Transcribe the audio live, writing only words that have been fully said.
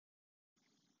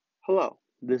Hello,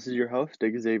 this is your host,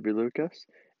 Xavier Lucas,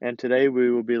 and today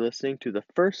we will be listening to the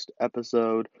first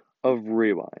episode of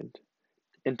Rewind.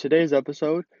 In today's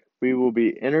episode, we will be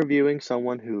interviewing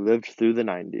someone who lived through the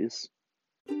 90s.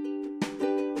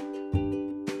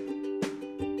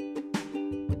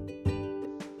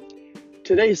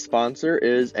 Today's sponsor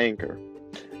is Anchor.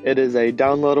 It is a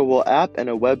downloadable app and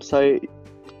a website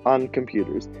on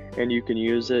computers, and you can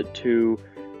use it to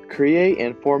create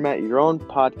and format your own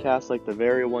podcast like the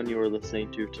very one you are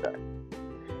listening to today.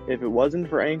 If it wasn't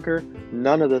for Anchor,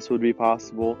 none of this would be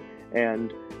possible,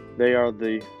 and they are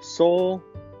the sole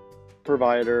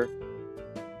provider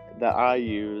that I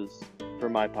use for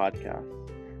my podcast.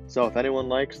 So if anyone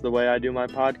likes the way I do my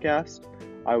podcast,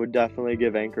 I would definitely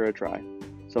give Anchor a try.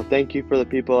 So thank you for the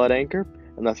people at Anchor,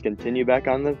 and let's continue back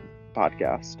on the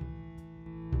podcast.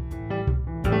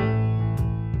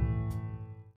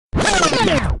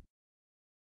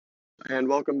 And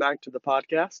welcome back to the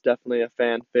podcast. Definitely a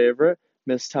fan favorite,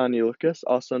 Miss Tanya Lucas,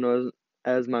 also known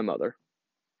as my mother.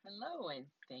 Hello, and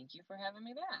thank you for having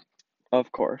me back.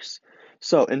 Of course.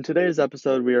 So, in today's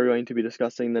episode, we are going to be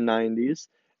discussing the 90s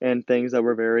and things that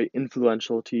were very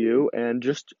influential to you. And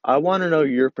just, I want to know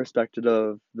your perspective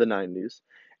of the 90s.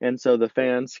 And so the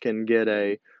fans can get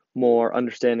a more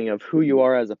understanding of who you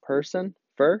are as a person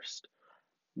first.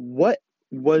 What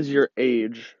was your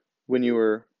age when you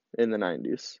were in the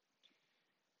 90s?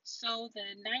 So, the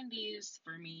 90s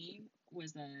for me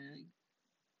was a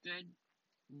good,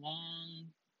 long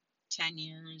 10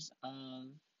 years of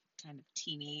kind of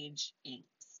teenage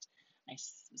angst.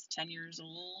 Was 10 years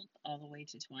old all the way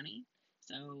to 20.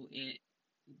 So, it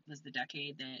was the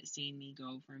decade that seen me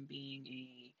go from being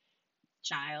a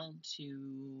child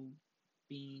to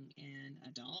being an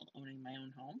adult, owning my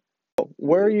own home.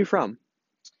 Where are you from?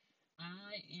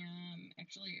 I am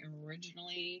actually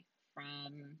originally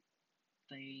from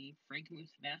the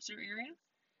Frankenmuth Vassar area.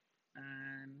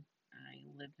 I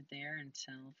lived there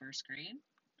until first grade,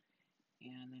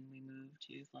 and then we moved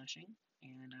to Flushing,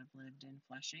 and I've lived in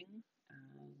Flushing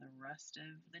the rest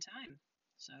of the time.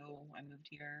 So I moved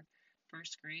here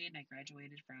first grade. I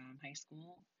graduated from high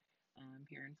school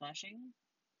here in Flushing,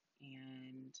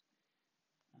 and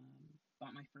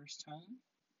bought my first home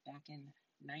back in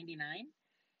 '99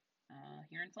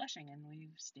 here in Flushing, and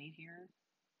we've stayed here.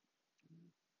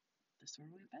 This is where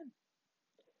we've been.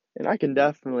 And I can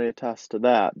definitely attest to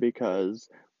that because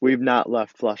we've not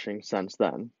left Flushing since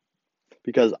then.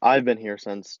 Because I've been here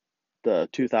since the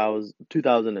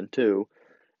 2002,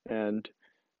 and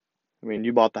I mean,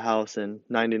 you bought the house in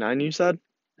 99, you said?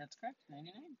 That's correct,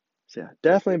 '99. So yeah,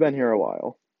 definitely been here a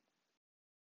while.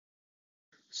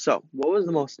 So, what was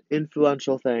the most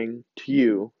influential thing to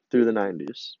you through the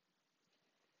 90s?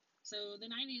 So the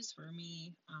 '90s for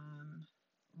me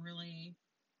really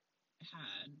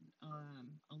had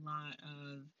a lot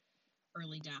of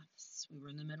early deaths. We were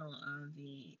in the middle of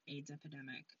the AIDS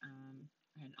epidemic.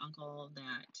 I had an uncle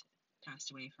that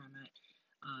passed away from it.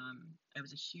 I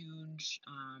was a huge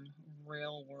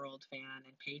real world fan,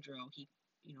 and Pedro,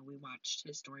 we watched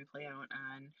his story play out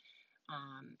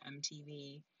on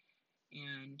MTV,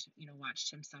 and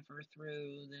watched him suffer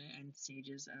through the end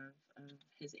stages of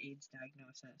his AIDS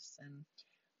diagnosis. And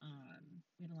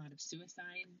we had a lot of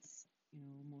suicides.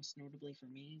 Most notably for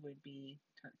me would be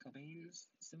Kurt Cobain's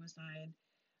suicide.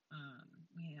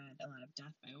 We had a lot of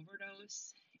death by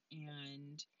overdose,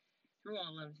 and through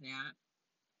all of that,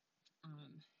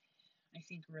 I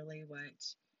think really what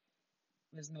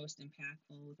was most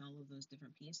impactful with all of those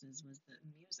different pieces was the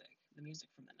music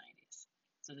from the '90s.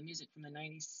 So the music from the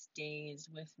 '90s stays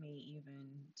with me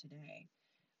even today.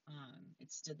 It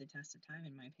stood the test of time,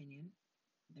 in my opinion.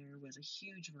 There was a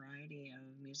huge variety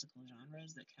of musical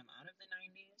genres that come out of the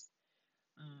 '90s.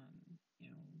 Um, you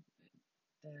know,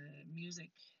 the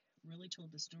music really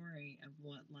told the story of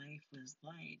what life was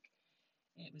like.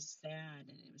 It was sad,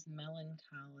 and it was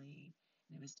melancholy,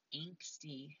 and it was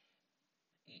angsty.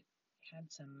 It had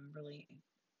some really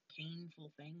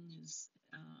painful things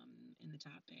in the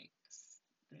topics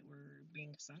that were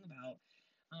being sung about.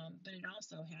 But it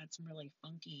also had some really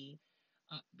funky,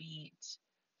 upbeat,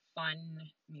 fun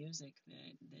music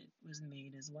that was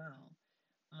made as well.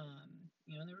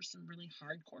 There was some really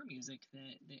hardcore music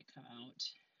that come out.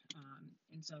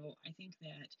 And so I think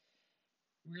that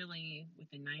really with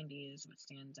the '90s, what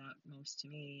stands out most to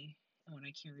me and what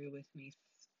I carry with me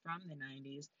from the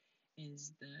 '90s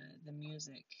is the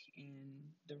music and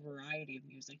the variety of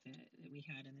music that we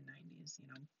had in the '90s.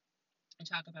 I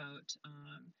talk about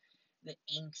the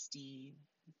angsty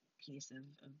piece of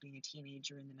being a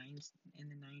teenager in the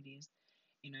 '90s,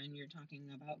 and you're talking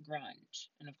about grunge.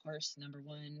 And of course, number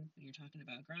one, when you're talking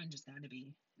about grunge, it's got to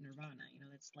be Nirvana.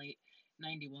 That's late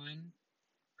 91,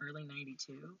 early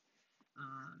 92.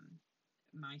 Um,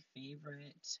 my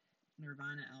favorite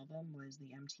Nirvana album was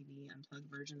the MTV Unplugged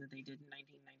version that they did in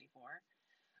 1994.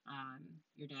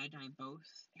 Your dad and I both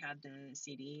had the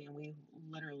CD, and we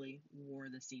literally wore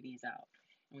the CDs out.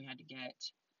 And we had to get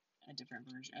a different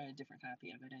version, a different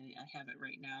copy of it. I have it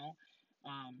right now.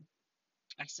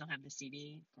 I still have the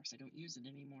CD. Of course, I don't use it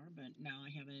anymore, but now I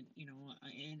have it,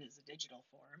 in its a digital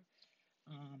form.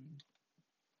 Um,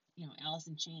 Alice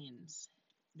in Chains,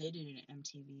 they did an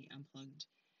MTV Unplugged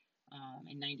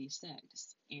in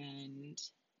 '96, and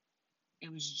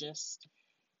it was just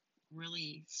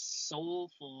really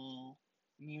soulful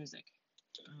music.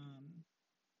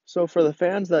 So for the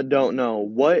fans that don't know,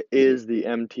 what is the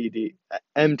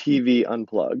MTV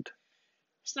Unplugged?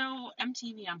 So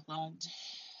MTV Unplugged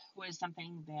was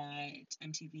something that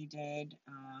MTV did.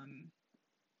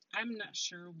 I'm not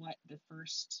sure what the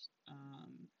first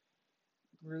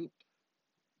group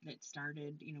that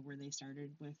started, where they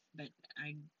started with, but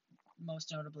I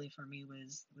most notably for me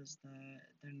was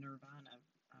the Nirvana,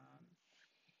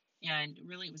 and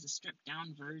really it was a stripped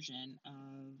down version of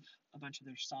a bunch of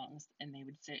their songs, and they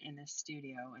would sit in this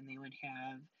studio and they would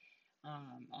have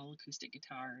all acoustic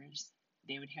guitars.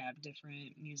 They would have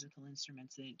different musical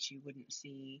instruments that you wouldn't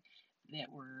see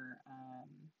that were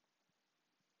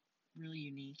really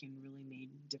unique and really made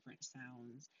different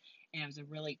sounds. And it was a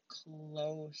really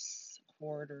close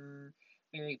quarter,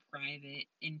 very private,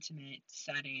 intimate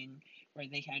setting where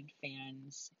they had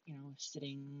fans,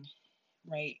 sitting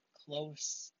right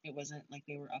close. It wasn't like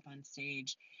they were up on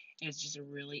stage. It was just a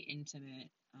really intimate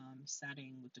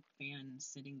setting with the fans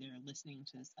sitting there listening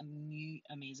to this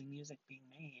amazing music being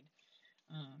made.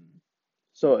 Um,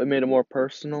 So it made it more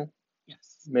personal,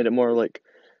 yes, made it more like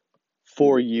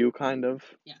for you, kind of.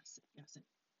 yes,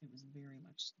 it was very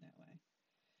much that way.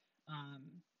 Um,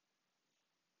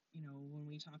 when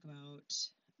we talk about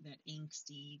that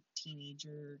angsty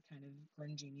teenager kind of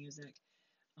grungy music,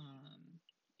 um,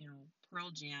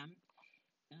 Pearl Jam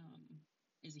um,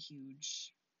 is a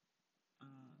huge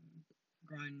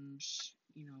grunge,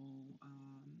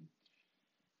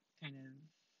 kind of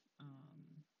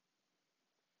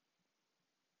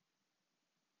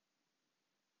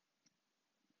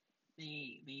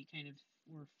they kind of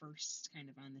were first kind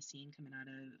of on the scene coming out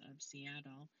of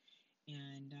Seattle,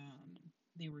 and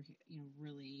they were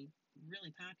really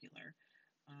really popular.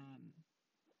 Um,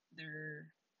 their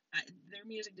their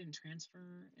music didn't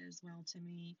transfer as well to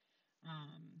me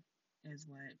as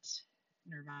what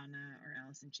Nirvana or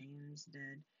Alice in Chains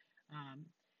did. Um,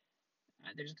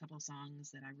 there's a couple of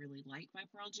songs that I really like by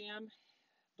Pearl Jam,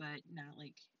 but not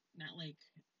like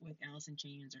with Alice in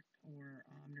Chains or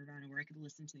Nirvana, where I could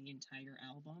listen to the entire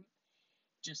album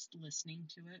just listening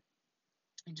to it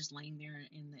and just laying there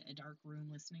in a dark room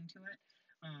listening to it.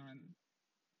 Um,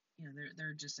 there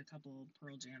are just a couple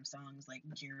Pearl Jam songs like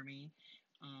Jeremy,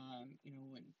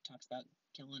 when he talks about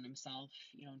killing himself,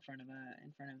 in front of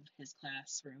his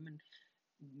classroom, and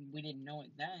we didn't know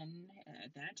it then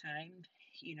at that time,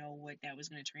 what that was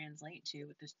going to translate to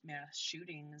with this mass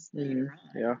shootings later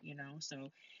on, Yeah, so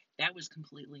that was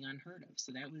completely unheard of.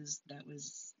 So that was,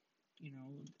 you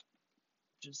know,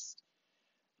 just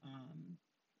um,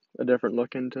 a different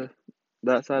look into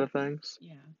that side of things.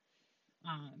 yeah.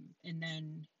 And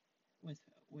then with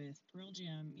with Pearl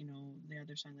Jam, the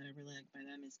other song that I really like by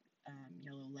them is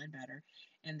Yellow Ledbetter,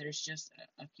 and there's just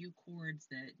a few chords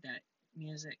that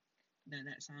music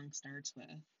that song starts with,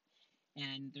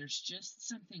 and there's just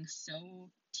something so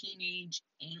teenage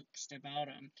angst about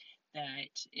them that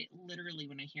it literally,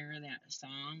 when I hear that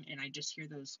song and I just hear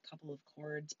those couple of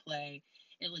chords play,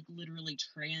 it like literally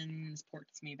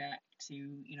transports me back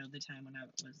to the time when I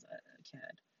was a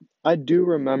kid. I do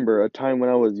remember a time when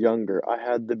I was younger. I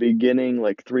had the beginning,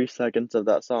 like 3 seconds of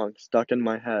that song stuck in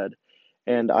my head,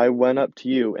 and I went up to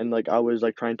you and like I was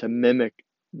like trying to mimic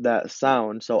that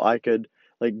sound so I could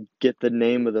like get the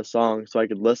name of the song so I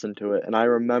could listen to it. And I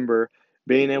remember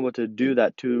being able to do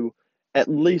that to at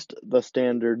least the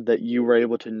standard that you were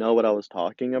able to know what I was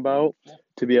talking about, Yep.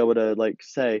 to be able to like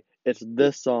say, it's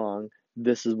this song,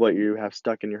 this is what you have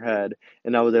stuck in your head,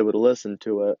 and I was able to listen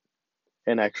to it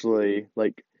and actually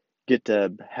like get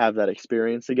to have that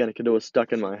experience again because it was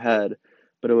stuck in my head,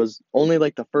 but it was only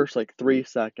like the first like 3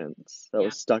 seconds that was Yeah,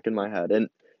 stuck in my head, and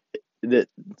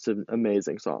it's an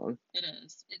amazing song. it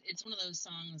is. It's one of those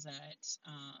songs that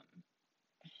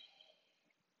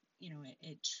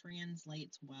it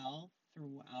translates well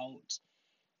throughout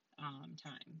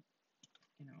time.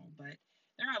 But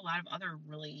there are a lot of other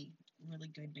really really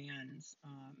good bands.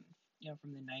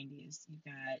 from the 90s. You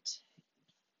got,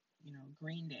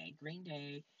 Green Day. Green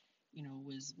Day,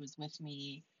 was with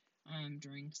me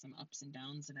during some ups and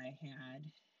downs that I had.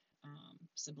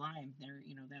 Sublime, there,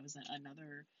 that was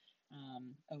another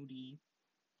OD.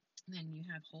 Then you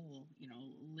have Hole,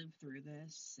 Live Through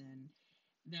This, and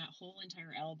that whole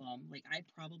entire album. Like, I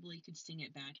probably could sing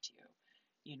it back to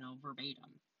you,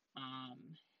 verbatim. Um,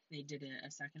 they did a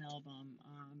second album,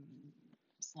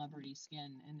 Celebrity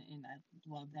Skin, and I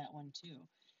love that one too.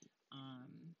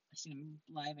 I seen him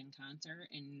live in concert,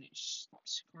 and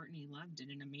Courtney Love did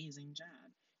an amazing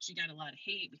job. She got a lot of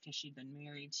hate because she'd been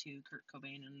married to Kurt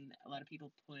Cobain, and a lot of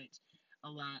people put a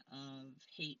lot of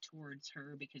hate towards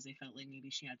her because they felt like maybe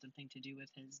she had something to do with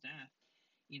his death.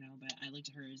 But I looked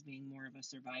at her as being more of a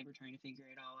survivor trying to figure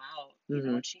it all out,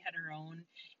 Mm-hmm. and she had her own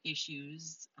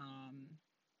issues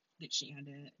that she had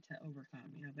to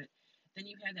overcome, but then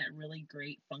you had that really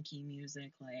great funky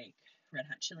music like Red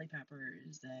Hot Chili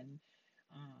Peppers and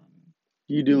um,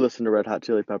 You do listen to Red Hot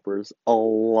Chili Peppers a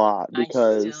lot I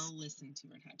because still listen to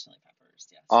Red Hot Chili Peppers.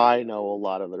 Yes, I I do. know a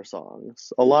lot of their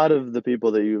songs. A lot of the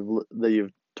people that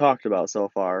you've talked about so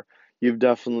far, you've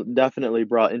definitely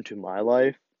brought into my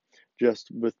life just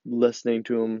with listening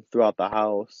to them throughout the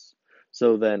house.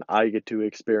 So then I get to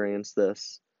experience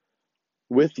this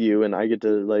with you, and I get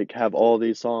to like have all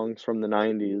these songs from the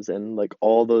 90s, and like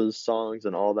all those songs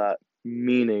and all that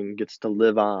meaning gets to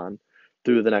live on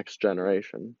through the next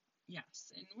generation.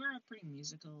 Yes, and we're a pretty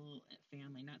musical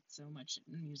family, not so much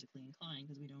musically inclined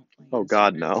because we don't play Oh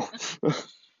God, instruments.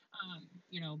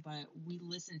 no. But we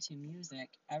listen to music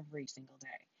every single day.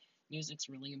 Music's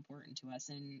really important to us,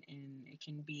 and it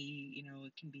can be,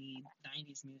 it can be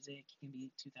 90s music, it can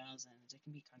be 2000s, it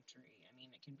can be country. I mean,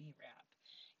 it can be rap.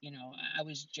 I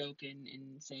was joking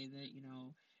and say that,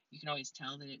 you can always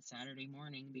tell that it's Saturday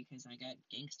morning because I got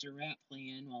gangster rap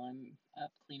playing while I'm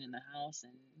up cleaning the house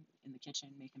and in the kitchen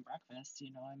making breakfast.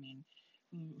 I mean,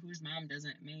 whose mom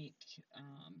doesn't make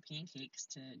pancakes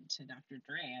to Dr.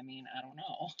 Dre? I mean, I don't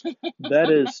know. That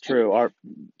is true.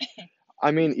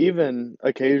 I mean, even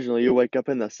occasionally you wake up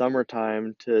in the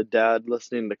summertime to dad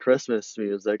listening to Christmas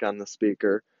music on the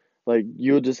speaker. Like,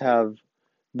 you'll just have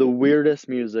the weirdest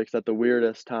music at the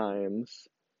weirdest times,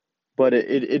 but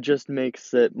it just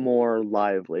makes it more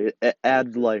lively. It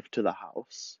adds life to the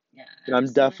house. Yeah, And I'm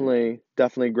absolutely.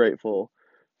 definitely grateful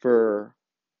for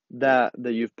that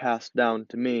you've passed down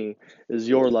to me is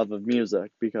your love of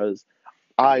music, because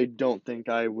I don't think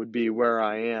I would be where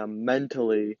I am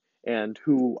mentally and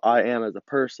who I am as a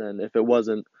person if it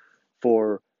wasn't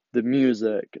for the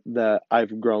music that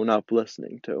I've grown up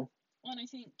listening to. Well, and I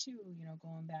think too,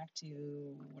 going back to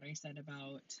what I said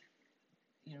about,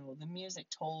 the music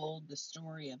told the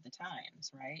story of the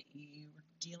times, right? You were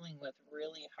dealing with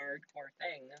really hardcore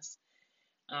things,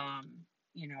 um,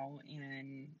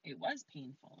 and it was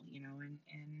painful,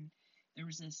 and there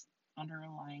was this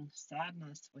underlying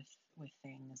sadness with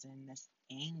things and this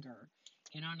anger,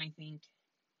 and I think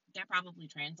that probably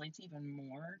translates even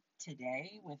more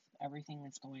today with everything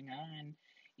that's going on,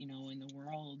 in the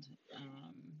world,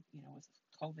 with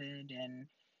COVID and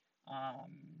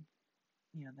um,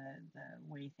 the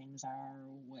way things are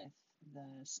with the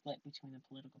split between the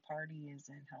political parties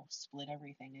and how split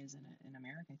everything is in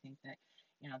America. I think that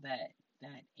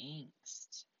that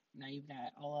angst. Now you've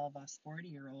got all of us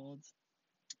 40-year-olds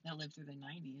that lived through the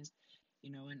 90s,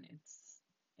 and it's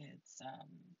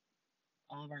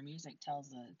all of our music tells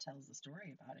the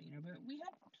story about it, But we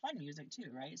had fun music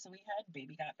too, right? So we had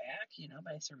 "Baby Got Back,"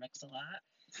 by Sir Mix-a-Lot.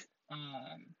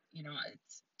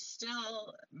 It's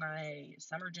still my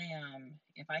summer jam.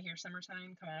 If I hear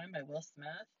 "Summertime" come on by Will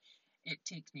Smith, it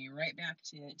takes me right back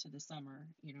to the summer,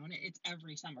 And it's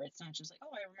every summer. It's not just like,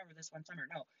 oh, I remember this one summer.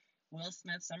 No, Will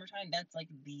Smith "Summertime," that's like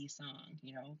the song.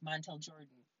 Montel Jordan,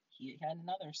 he had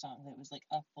another song that was like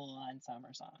a full-on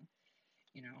summer song.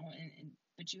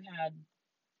 But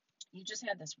you just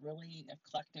had this really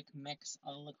eclectic mix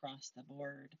all across the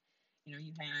board. You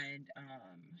had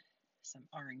some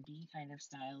R&B kind of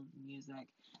style music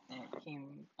that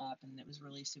came up and that was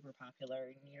really super popular.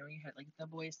 And, you had like the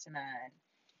Boys to Men,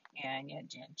 and you had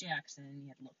Janet Jackson, you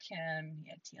had Lil Kim,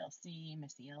 you had TLC,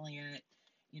 Missy Elliott,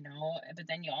 But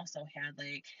then you also had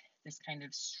like this kind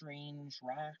of strange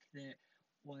rock that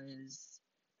was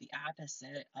the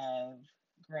opposite of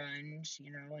grunge,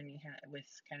 and you had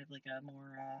with kind of like a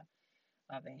more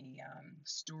of a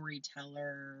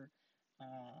storyteller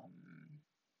um,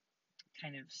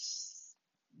 kind of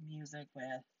music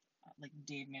with like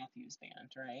Dave Matthews Band,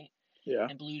 right? Yeah.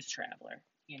 And Blues Traveler,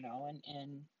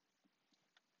 and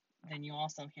then you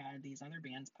also had these other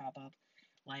bands pop up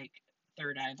like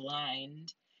Third Eye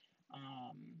Blind,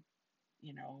 um,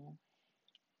 you know,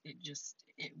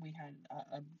 we had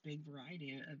a big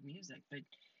variety of music. But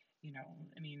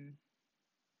I mean,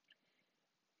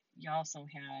 you also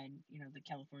had, the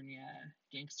California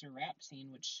gangster rap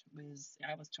scene, which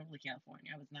I was totally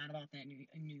California. I was not about that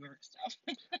New York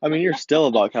stuff. I mean, you're still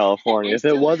about California. I If it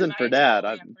still am. wasn't for I Dad,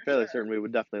 totally I'm am, for fairly sure. certain we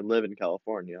would definitely live in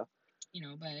California.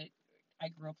 But I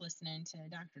grew up listening to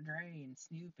Dr. Dre and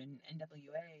Snoop and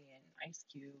NWA and Ice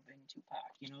Cube and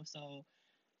Tupac. So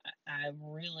I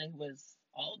really was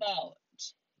all about,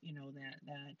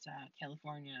 that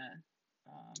California,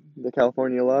 um, The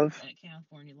California love. that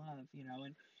California love,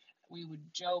 and we would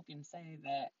joke and say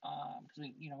that,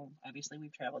 because obviously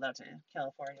we've traveled out to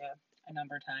California a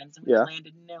number of times, and we've Yeah.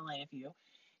 landed in LA. If you,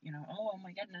 oh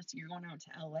my goodness, you're going out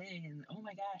to LA, and oh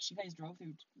my gosh, you guys drove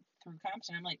through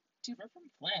Compton. I'm like, dude, we're from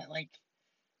Flint, like,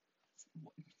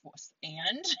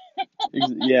 and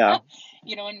Yeah.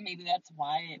 and maybe that's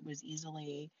why it was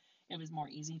more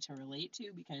easy to relate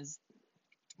to, because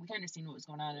we kind of seen what was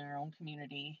going on in our own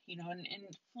community,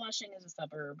 and Flushing is a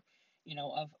suburb,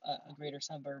 of a greater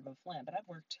suburb of Flint. But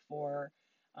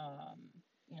um,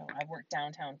 I've worked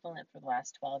downtown Flint for the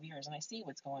last 12 years, and I see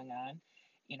what's going on,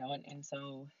 and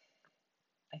so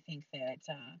I think that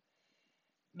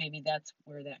maybe that's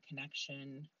where that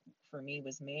connection for me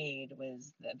was made,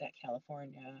 was that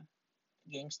California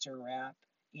gangster rap,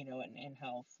 and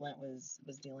how Flint was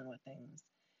dealing with things.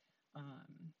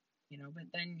 Um, but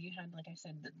then you had, like I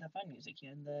said, the fun music. You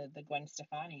had the Gwen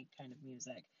Stefani kind of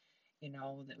music,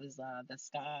 that was the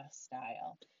ska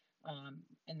style.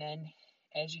 And then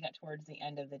as you got towards the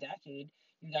end of the decade,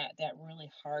 you got that really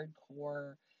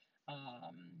hardcore,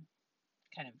 um,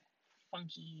 kind of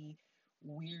funky,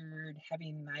 weird,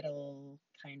 heavy metal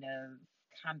kind of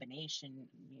combination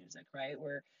music, right?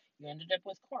 Where you ended up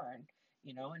with Korn,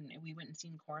 and we went and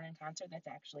seen Korn in concert. That's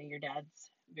actually your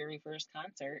dad's very first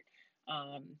concert.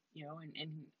 And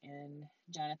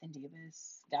Jonathan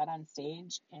Davis got on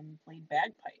stage and played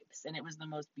bagpipes, and it was the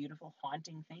most beautiful,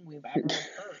 haunting thing we've ever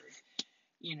heard.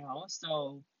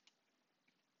 So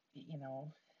you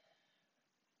know,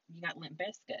 you got Limp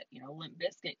Bizkit. Limp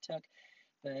Bizkit took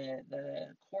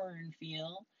the Korn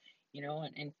feel,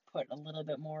 and put a little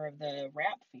bit more of the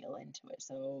rap feel into it.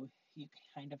 So you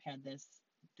kind of had this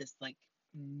like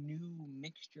new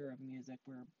mixture of music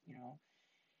where,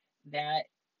 that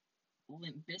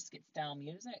Limp Bizkit style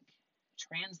music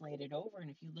translated over. And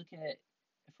if you look at,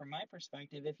 from my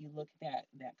perspective, if you look at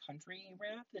that country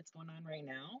rap that's going on right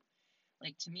now,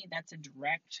 like, to me that's a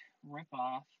direct rip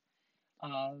off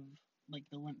of, like,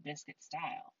 the Limp Bizkit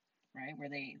style, right? Where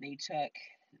they took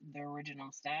the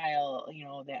original style,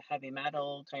 that heavy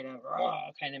metal kind of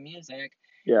raw kind of music,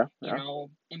 Yeah. Yeah.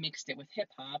 and mixed it with hip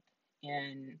hop,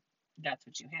 and that's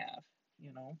what you have,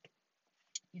 you know,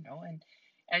 and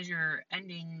as you're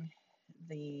ending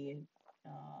the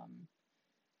um,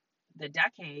 the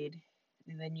decade,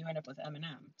 then you end up with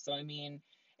Eminem. So I mean,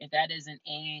 if that isn't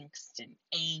angst and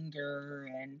anger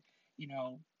and,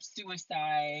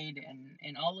 suicide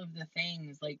and all of the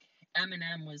things, like,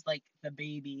 Eminem was like the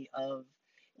baby of,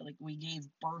 like, we gave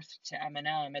birth to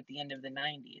Eminem at the end of the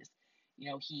 90s.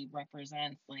 He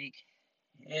represents, like,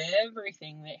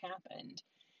 everything that happened.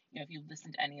 If you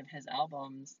listen to any of his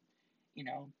albums,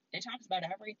 it talks about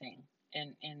everything.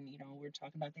 And we're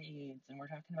talking about the AIDS, and we're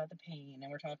talking about the pain,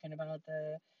 and we're talking about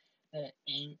the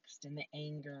angst and the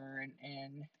anger,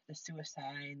 and the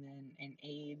suicide, and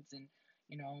AIDS, and,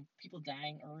 people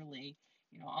dying early.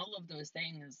 All of those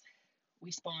things,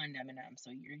 we spawned Eminem. So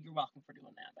you're welcome for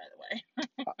doing that, by the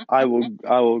way. I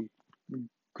will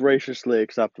graciously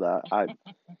accept that.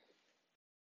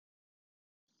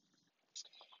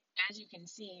 As you can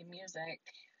see, music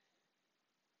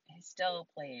still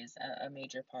plays a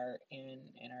major part in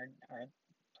our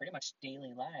pretty much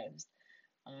daily lives.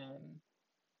 Um,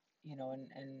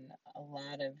 and a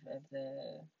lot of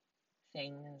the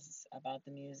things about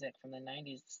the music from the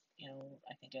 90s,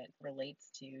 I think it relates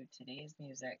to today's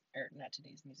music, or not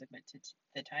today's music, but to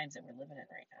the times that we're living in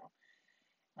right now.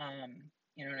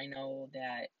 And I know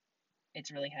that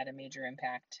it's really had a major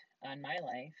impact on my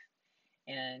life.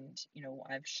 And,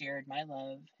 I've shared my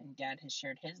love, and Dad has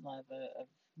shared his love of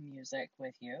music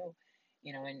with you,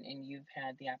 and you've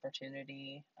had the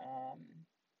opportunity,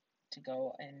 to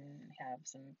go and have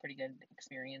some pretty good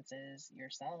experiences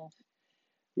yourself.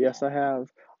 Yes, I Um,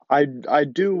 have. I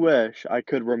do wish I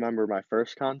could remember my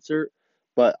first concert,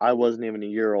 but I wasn't even a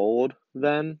year old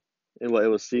then. It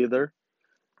was Seether,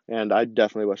 and I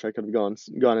definitely wish I could have gone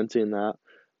and seen that.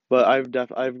 But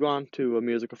I've gone to a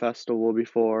musical festival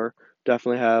before.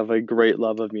 Definitely have a great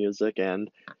love of music, and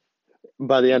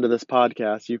by the end of this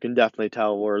podcast, you can definitely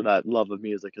tell where that love of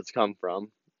music has come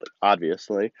from,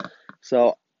 obviously.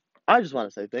 So I just want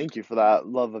to say thank you for that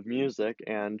love of music,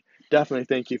 and definitely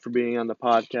thank you for being on the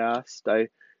podcast. I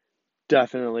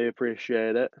definitely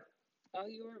appreciate it. Oh,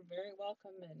 you are very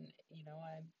welcome, and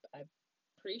I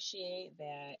appreciate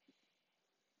that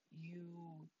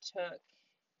you took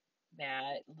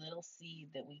that little seed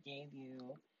that we gave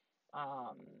you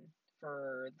um,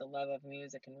 for the love of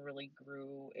music and really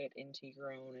grew it into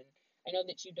your own. And I know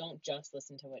that you don't just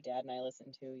listen to what Dad and I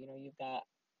listen to. You've got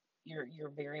you're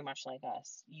very much like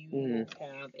us. Mm, You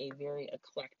have a very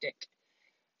eclectic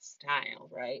style,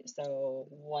 right? So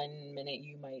one minute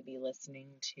you might be listening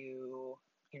to,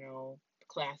 you know,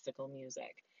 classical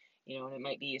music, and it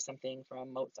might be something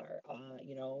from Mozart,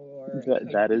 or it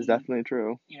could that is be, definitely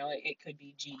true. it could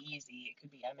be G-Eazy, it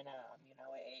could be Eminem,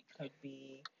 it could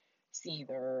be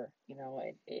Seether,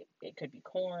 it could be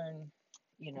Korn,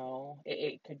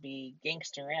 it could be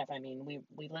gangster rap. I mean,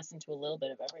 we listen to a little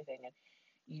bit of everything, and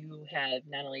you have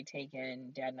not only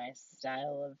taken Dad and I's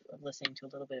style of listening to a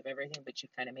little bit of everything, but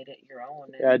you've kind of made it your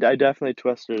own. Yeah, And I definitely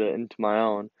twisted it into my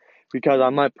own because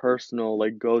on my personal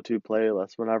like go-to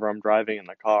playlist whenever I'm driving in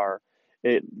the car,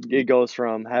 it goes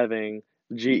from having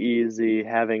G-Eazy,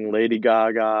 having Lady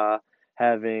Gaga,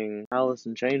 having Alice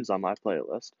in Chains on my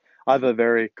playlist. I have a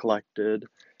very collected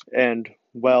and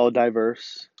well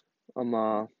diverse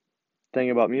um thing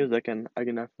about music, and I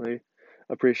can definitely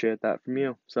appreciate that from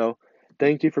you. So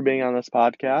thank you for being on this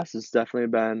podcast. It's definitely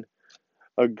been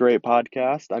a great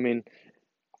podcast. I mean,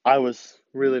 I was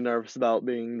really nervous about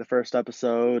being the first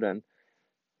episode and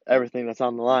everything that's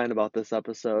on the line about this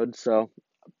episode. So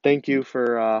thank you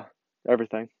for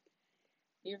everything.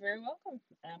 you're very welcome.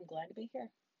 I'm glad to be here.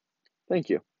 Thank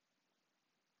you.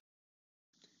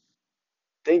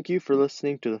 Thank you for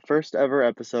listening to the first ever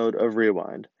episode of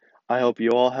Rewind. I hope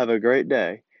you all have a great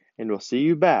day, and we'll see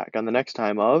you back on the next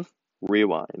time of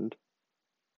Rewind.